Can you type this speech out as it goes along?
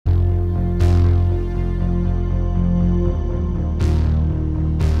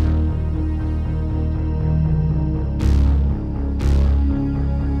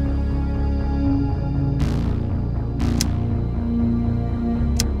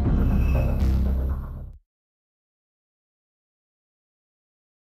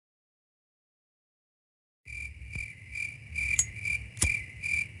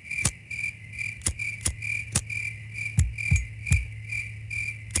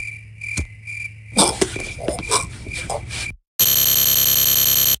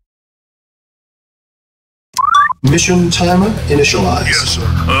Mission timer initialized. Yes, sir.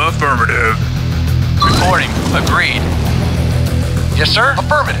 Affirmative. Reporting. Agreed. Yes, sir.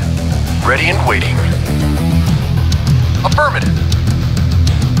 Affirmative. Ready and waiting. Affirmative.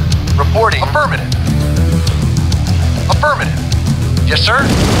 Reporting. Affirmative. Affirmative. Yes, sir.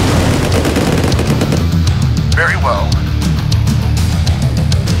 Very well.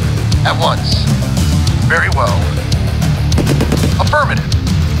 At once. Very well. Affirmative.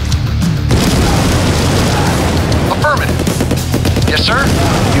 Affirmative. Yes, sir.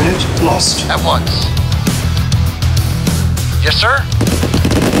 Unit lost. At once. Yes, sir.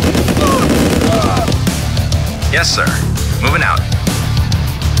 Yes, sir. Moving out.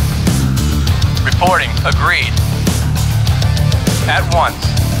 Reporting. Agreed. At once.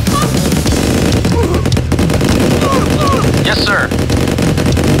 Yes, sir.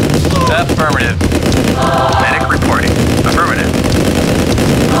 Affirmative. Medic reporting. Affirmative.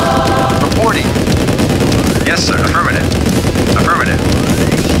 Reporting. Yes, sir. Affirmative. Affirmative.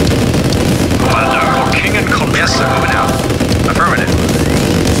 Commander, for king and country. Yes, sir. Moving out. Affirmative.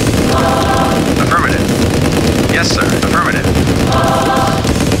 Affirmative. Yes, sir. Affirmative.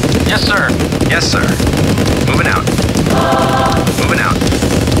 Yes, sir. Yes, sir. Moving out. Moving out.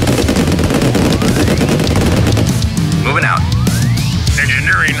 Moving out.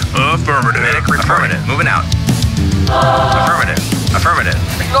 Engineering. Affirmative. Medic reporting. Moving out. Affirmative. Affirmative.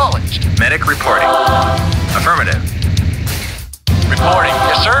 Acknowledged. Medic reporting. Affirmative. Reporting.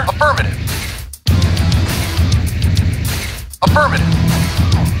 Yes, sir. Affirmative. Affirmative.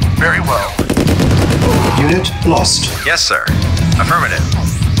 Very well. Unit lost. Yes, sir. Affirmative.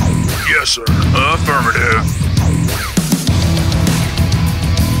 Yes, sir. Affirmative.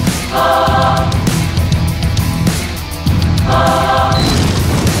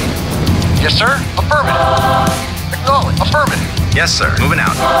 Yes, sir. Affirmative. Acknowledged. Affirmative. Yes, sir. Moving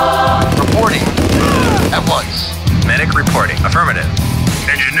out. Reporting. At once. Medic reporting. Affirmative.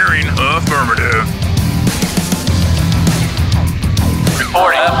 Engineering. Affirmative.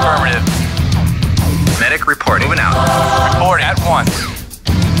 Reporting. Affirmative. Medic reporting. Moving out. Reporting. At once.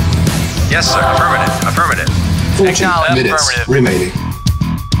 Yes, sir. Affirmative. Affirmative. 40 Acknowledged. minutes Affirmative. remaining.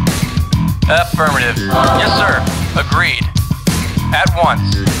 Affirmative. Yes, sir. Agreed. At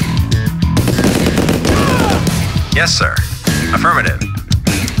once. Yes, sir. Affirmative.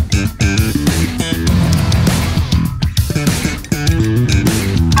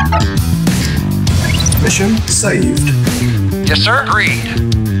 Mission saved. Yes, sir. Agreed.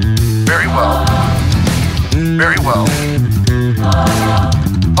 Very well. Very well.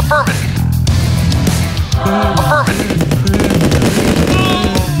 Affirmative. Affirmative.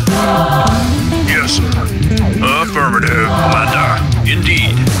 Yes, sir. Affirmative. Commander.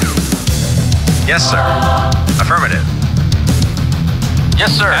 Indeed. Yes, sir. Affirmative.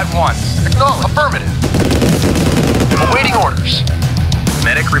 Yes, sir. At once. Acknowledged. Affirmative. Awaiting orders.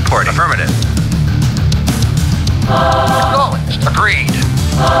 Medic reporting. Affirmative. Acknowledged. Agreed.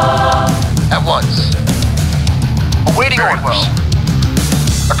 At once. Awaiting orders.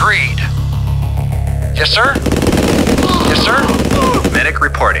 Agreed. Yes, sir. Yes, sir. Medic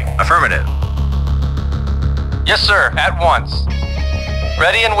reporting. Affirmative. Yes, sir. At once.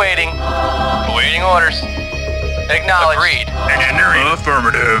 Ready and waiting. Awaiting orders. Acknowledged. Agreed. Engineering.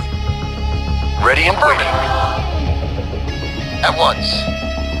 Affirmative. Ready and waiting. At once.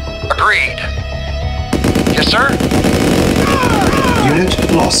 Agreed. Yes, sir.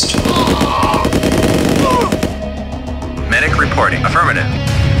 Unit lost. Medic reporting. Affirmative.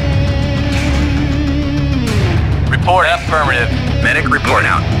 Report. Affirmative. Medic report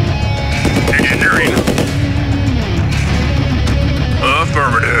out. Engineering.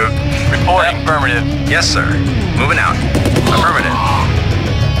 Affirmative. Report. Affirmative. Yes, sir. Moving out. Affirmative.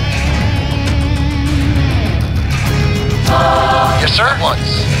 Yes, sir. At once.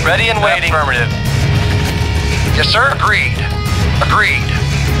 Ready and waiting. Affirmative. Yes, sir. Agreed. Agreed.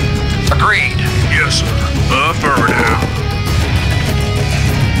 Agreed. Yes, sir. Affirmative.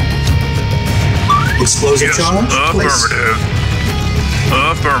 Explosive Yes, charge placed. affirmative.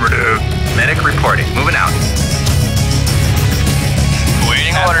 Affirmative. Medic reporting. Moving out.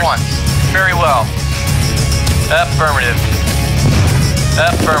 Waiting orders. Once. Very well. Affirmative.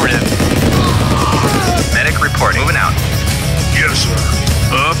 Affirmative. Medic reporting. Moving out. Yes, sir.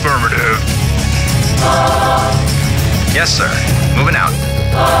 Affirmative. Yes, sir. Moving out.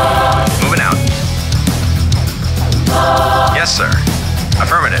 Moving out. Yes, sir.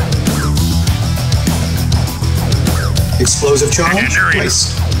 Affirmative. Explosive charge Engineering.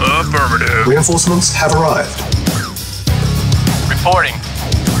 placed. Affirmative. Reinforcements have arrived. Reporting.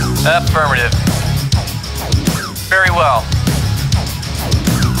 Affirmative. Very well.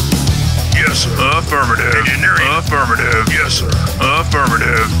 Yes, sir. Affirmative. Engineering. Affirmative. Yes, sir.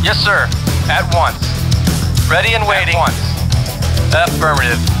 Affirmative. Yes, sir. At once. Ready and waiting. At once.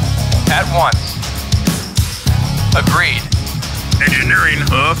 Affirmative. At once. Agreed. Engineering.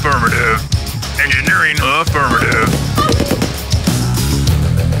 Affirmative. Engineering. Affirmative.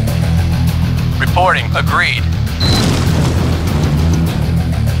 Reporting. Agreed.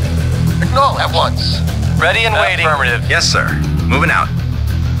 Acknowledge. At once. Ready and waiting. Affirmative. Yes, sir. Moving out.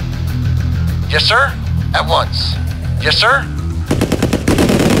 Yes, sir. At once. Yes, sir.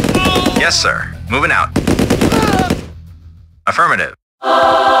 Yes, sir. Moving out. Affirmative.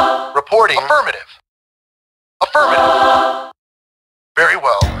 Reporting. Affirmative. Affirmative. Very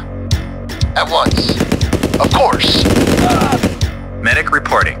well. At once. Of course. Medic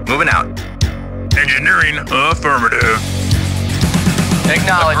reporting. Moving out. Engineering. Affirmative.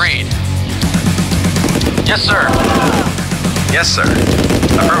 Acknowledge. Agreed. Yes, sir. Yes, sir.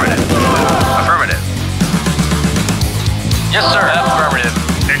 Affirmative. Affirmative. Yes, sir. Affirmative.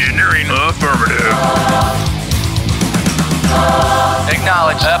 Engineering. Affirmative.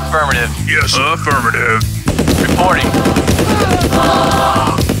 Acknowledge. Affirmative. Yes, sir. Affirmative. Reporting.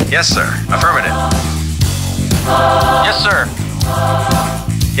 Yes, sir. Affirmative. Yes, sir.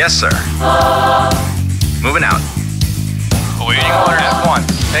 Yes, sir. Moving out. Awaiting orders. At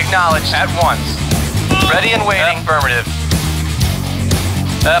once. Acknowledge. At once. Ready and waiting. Affirmative.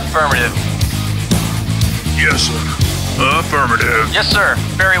 Affirmative. Yes, sir. Affirmative. Yes, sir.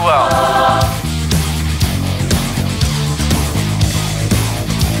 Very well.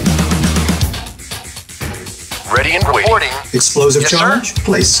 Ready and reporting. Explosive Yes, sir. charge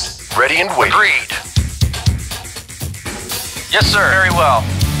placed. Ready and waiting. Agreed. Yes, sir. Very well.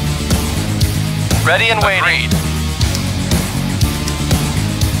 Ready and waiting. Agreed.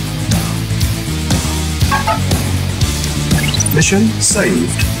 Mission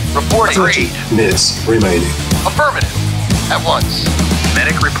saved. Reporting. 30 Agreed. minutes remaining. Affirmative. At once.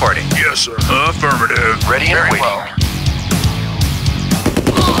 Medic reporting. Yes, sir. Affirmative. Ready and Very waiting. well.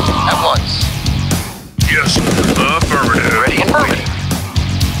 At once. Yes, sir. Affirmative. Ready and waiting.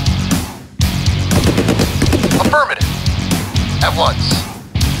 Affirmative. At once.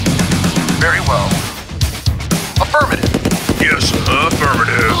 Very well. Affirmative. Yes, sir.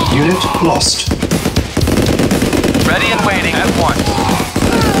 Affirmative. Unit lost. Ready and waiting. At once.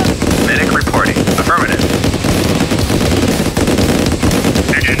 Medic reporting. Affirmative.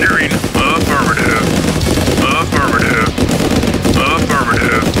 Engineering. Affirmative. Affirmative.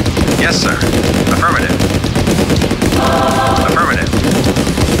 Affirmative. Yes, sir. Affirmative. Affirmative.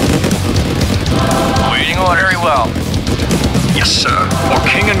 Waiting order. Very well. Yes, sir. For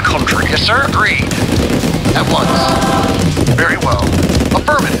king and country. Yes, sir. Agreed. At once. Very well.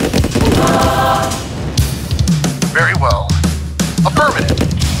 Affirmative. Very well. Affirmative.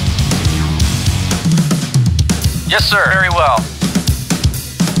 Yes, sir. Very well.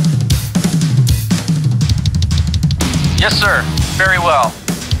 Yes, sir. Very well.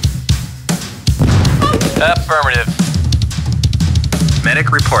 Affirmative.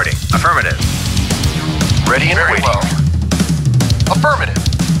 Medic reporting. Affirmative. Ready and Very waiting. well. Affirmative.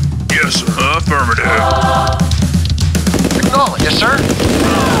 Yes, sir. Affirmative. Acknowledge. Yes, sir.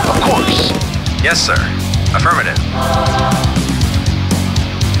 Of course. Yes, sir. Affirmative.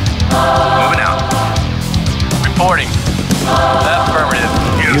 Moving out. Reporting. Affirmative.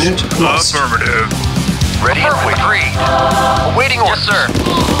 Yes, Unit sir. lost. Affirmative. Ready and waiting. Agreed. Awaiting orders. Yes, sir.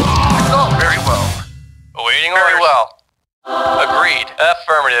 Acknowledge. Very well. Awaiting orders. Very well. Agreed.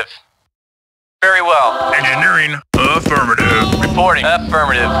 Affirmative. Very well. Engineering. Affirmative. Reporting.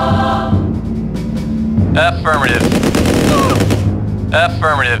 Affirmative. Affirmative.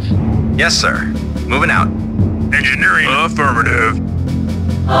 Affirmative. Yes, sir. Moving out. Engineering. Affirmative.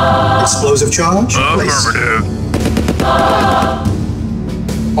 Explosive charge placed. Affirmative.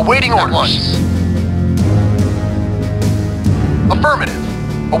 Awaiting orders.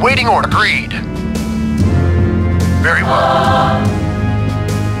 Affirmative. Awaiting order. Agreed. Very well.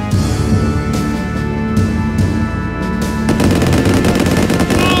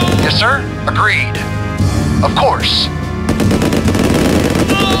 Yes, sir. Agreed. Of course.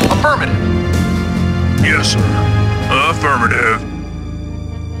 Affirmative. Yes, sir. Affirmative.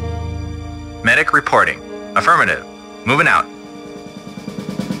 Medic reporting. Affirmative. Moving out.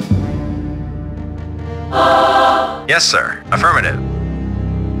 Yes, sir. Affirmative.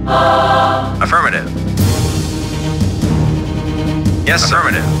 Affirmative. Yes, sir.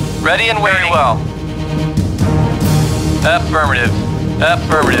 Affirmative. Ready and waiting. Very well. Affirmative.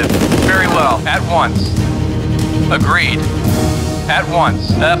 Affirmative. Very well. At once. Agreed. At once.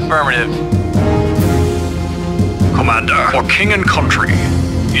 Affirmative. Commander. For king and country.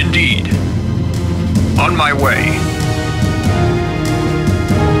 Indeed. On my way.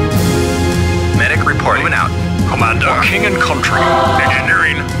 Medic reporting. Moving out. Commander. For king and country.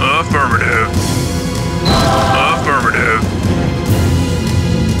 Engineering. Affirmative. Affirmative.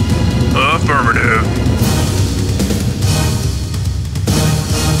 Affirmative.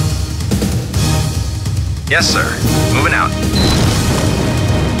 Yes, sir. Moving out.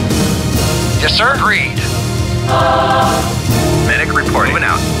 Yes, sir. Agreed. Medic reporting. Moving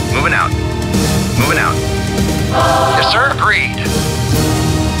out. Moving out. Moving out. Yes, sir. Agreed.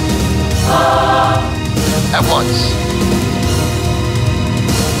 At once.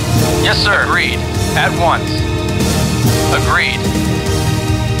 Yes, sir. Agreed. At once. Agreed.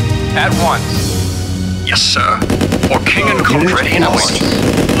 At once. Yes, sir. For king and country. Ready and at once.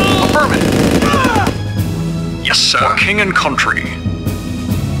 Affirmative. Yes, sir. For king and country.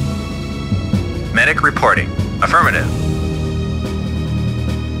 Medic reporting. Affirmative.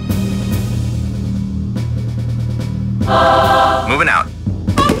 Moving out.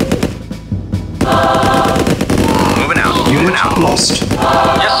 Moving out. Moving Unit out. lost.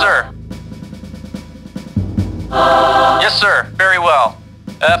 Yes, sir. Yes, sir. Very well.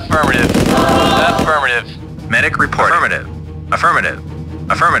 Affirmative. Affirmative. Medic report. Affirmative.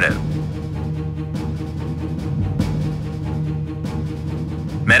 Affirmative. Affirmative.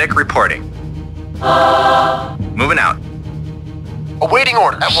 Medic reporting. Moving out. Awaiting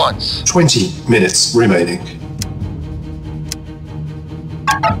orders. At once. 20 minutes remaining.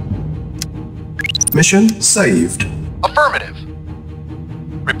 Mission saved. Affirmative.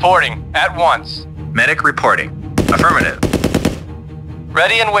 Reporting. At once. Medic reporting. Affirmative.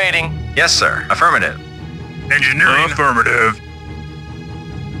 Ready and waiting. Yes, sir. Affirmative. Engineering. Affirmative.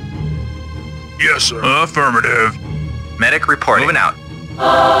 Yes, sir. Affirmative. Medic reporting. Moving out.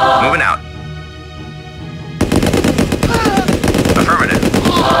 Moving out. Affirmative.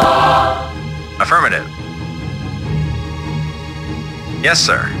 Affirmative. Yes,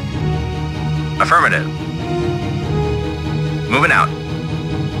 sir. Affirmative. Moving out.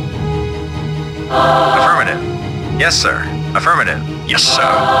 Affirmative. Yes, sir. Affirmative. Yes, sir.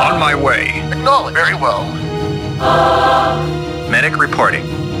 On my way. Acknowledged. Very well. Medic reporting.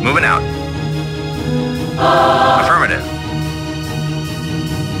 Moving out. Affirmative.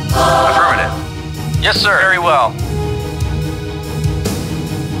 Affirmative. Yes, sir. Very well.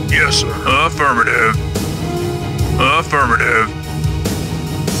 Yes, sir. Affirmative. Affirmative.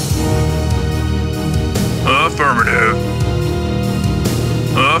 Affirmative.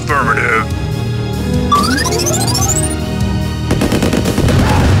 Affirmative.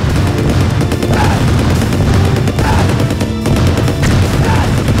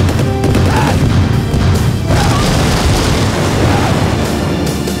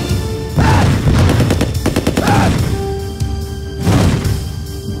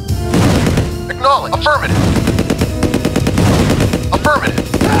 Acknowledged. Affirmative. Affirmative.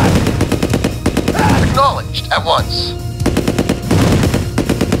 Acknowledged. At once.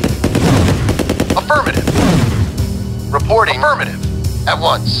 Affirmative. Reporting. Affirmative. At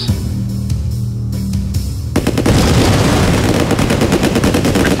once.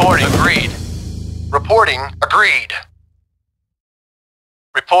 Reporting. Agreed. Reporting. Agreed.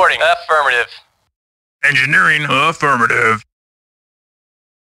 Reporting. Affirmative. Engineering. Affirmative.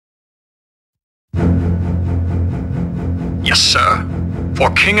 Yes, sir. For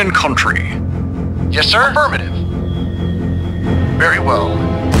king and country. Yes, sir. Affirmative. Very well.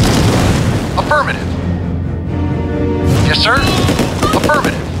 Affirmative. Yes, sir.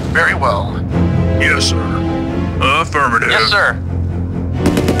 Affirmative. Very well. Yes, sir. Affirmative. Yes, sir.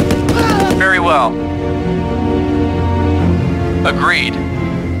 Very well. Agreed.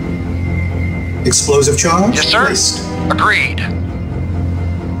 Explosive charge Yes, sir. placed. Agreed.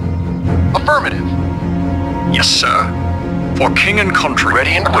 Affirmative. Yes, sir. For king and country.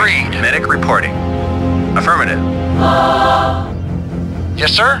 Ready and agreed. Medic reporting. Affirmative.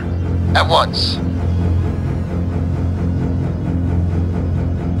 Yes, sir. At once.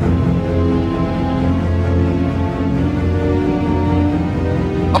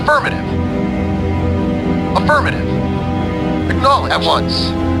 Affirmative. Affirmative. Acknowledge. At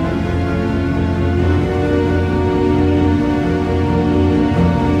once.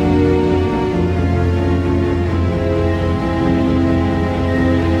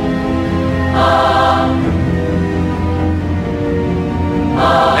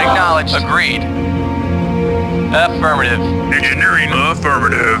 Acknowledged. Agreed. Affirmative. Engineering.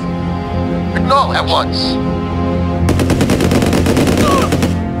 Affirmative. Acknowledge. At once.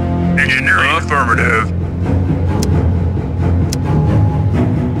 Engineering. Affirmative.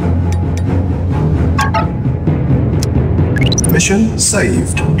 Mission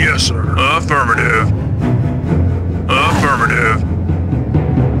saved. Yes, sir. Affirmative. Affirmative.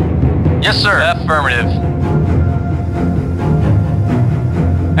 Yes, sir. Affirmative.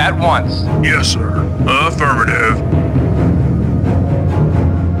 At once. Yes, sir. Affirmative.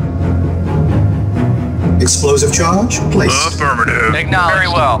 Explosive charge placed. Affirmative. Acknowledged. Very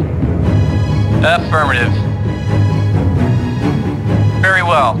well. Affirmative. Very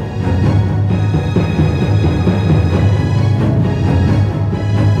well.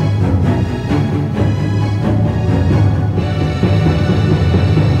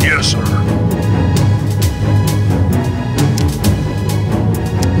 Yes, sir.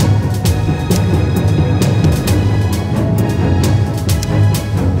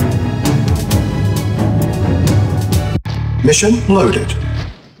 Mission loaded.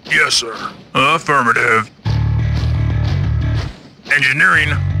 Yes, sir. Affirmative. Engineering.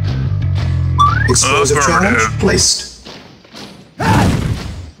 Explosive charge Affirmative. placed.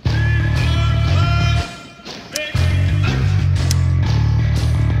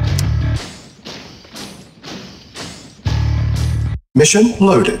 Mission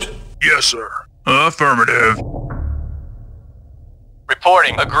loaded. Yes, sir. Affirmative.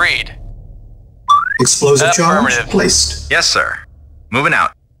 Reporting. Agreed. Explosive charge Affirmative. placed. Yes, sir. Moving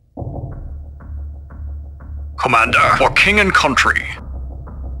out. Commander, for king and country.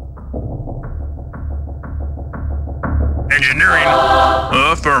 Engineering.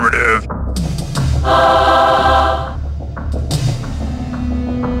 Affirmative.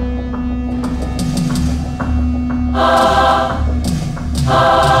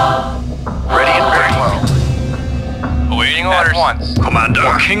 Ready and very well. Awaiting orders. At once. Commander,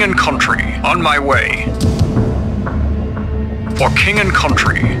 for king and country. On my way. For king and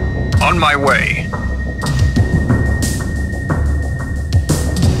country. On my way.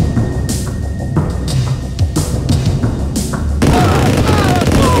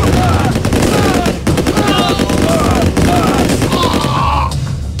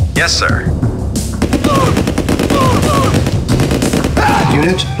 Yes, sir.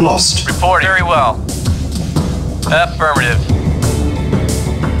 Unit lost. Reporting. Very well. Affirmative.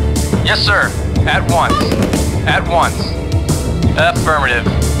 Yes, sir. At once. At once. Affirmative.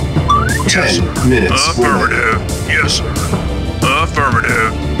 10 minutes remaining. Affirmative. Yes, sir.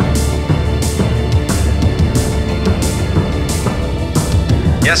 Affirmative.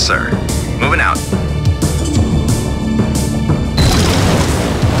 Yes, sir. Moving out.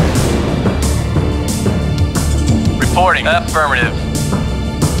 Reporting. Affirmative.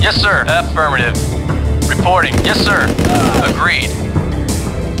 Yes, sir. Affirmative. Reporting. Yes, sir. Agreed.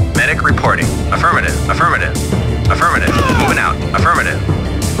 Medic reporting. Affirmative. Affirmative. Affirmative. Moving out. Affirmative.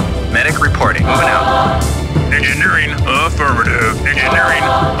 Medic reporting. Moving out. Engineering. Affirmative. Engineering.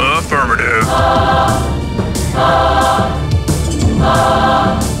 Affirmative.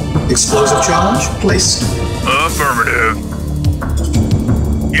 Explosive charge placed. Affirmative.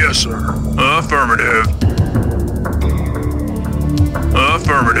 Yes, sir. Affirmative.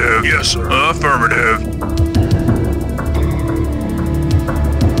 Affirmative. Yes, sir. Affirmative.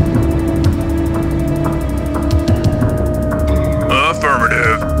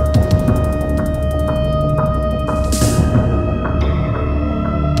 Affirmative.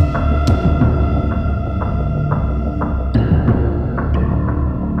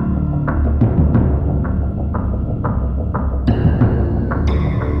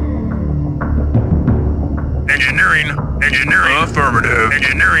 Engineering. Engineering. Affirmative.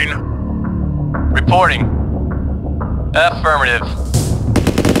 Engineering. Reporting. Affirmative.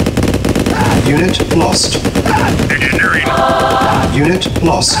 Unit lost. Engineering. Unit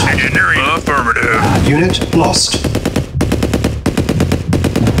lost. Engineering. Affirmative. Unit lost.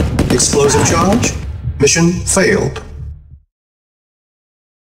 Explosive charge. Mission failed.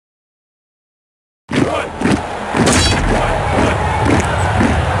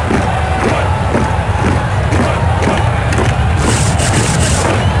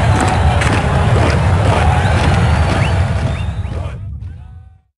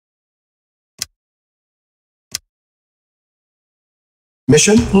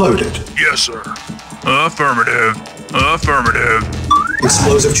 Mission loaded. Yes, sir. Affirmative. Affirmative.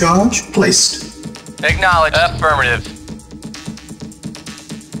 Explosive charge placed. Acknowledged. Affirmative.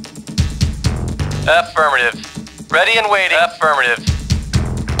 Affirmative. Ready and waiting. Affirmative.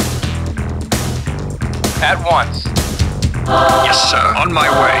 At once. Yes, sir. On my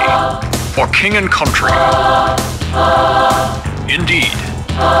way. For king and country. Indeed.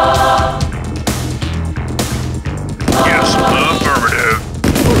 Yes, affirmative.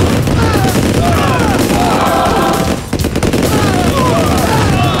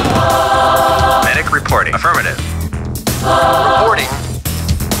 Medic reporting. Affirmative.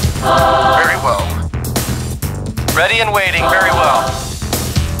 in waiting. Very well.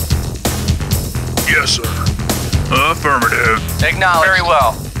 Yes, sir. Affirmative. Acknowledged. Very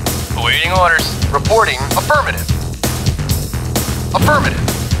well. Awaiting orders. Reporting. Affirmative. Affirmative.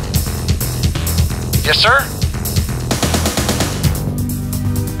 Yes, sir.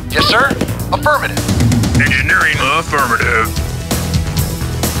 Yes, sir. Affirmative. Engineering. Affirmative.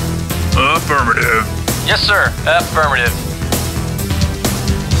 Affirmative. Yes, sir. Affirmative.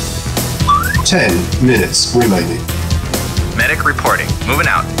 10 minutes remaining. Medic reporting. Moving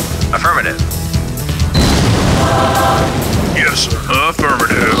out. Affirmative. Yes, sir.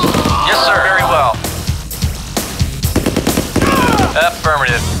 Affirmative. Yes, sir. Very well.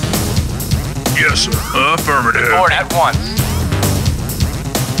 Affirmative. Yes, sir. Affirmative. Report at once.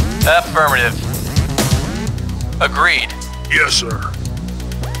 Affirmative. Agreed. Yes, sir.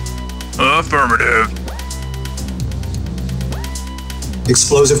 Affirmative.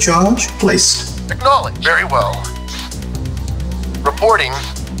 Explosive charge placed. Acknowledged. Very well. Reporting.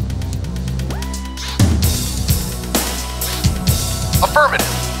 Affirmative.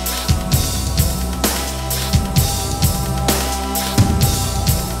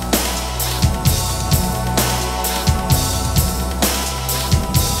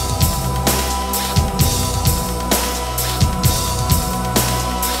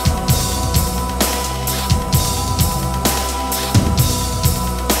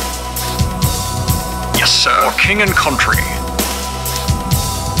 Yes, sir. For king and country.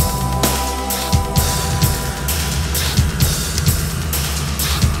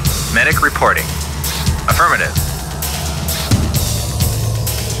 Medic reporting. Affirmative.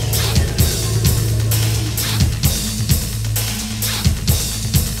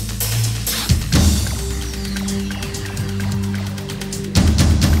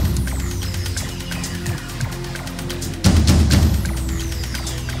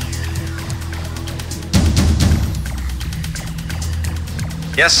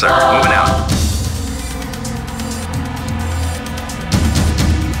 Yes, sir. Moving out.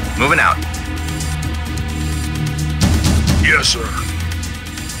 Moving out. Yes, sir.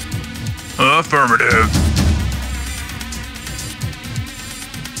 Affirmative.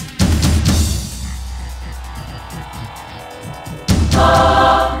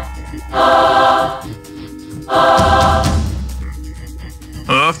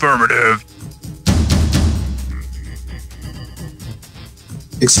 Affirmative.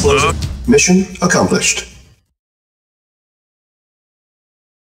 Explosive. Mission accomplished.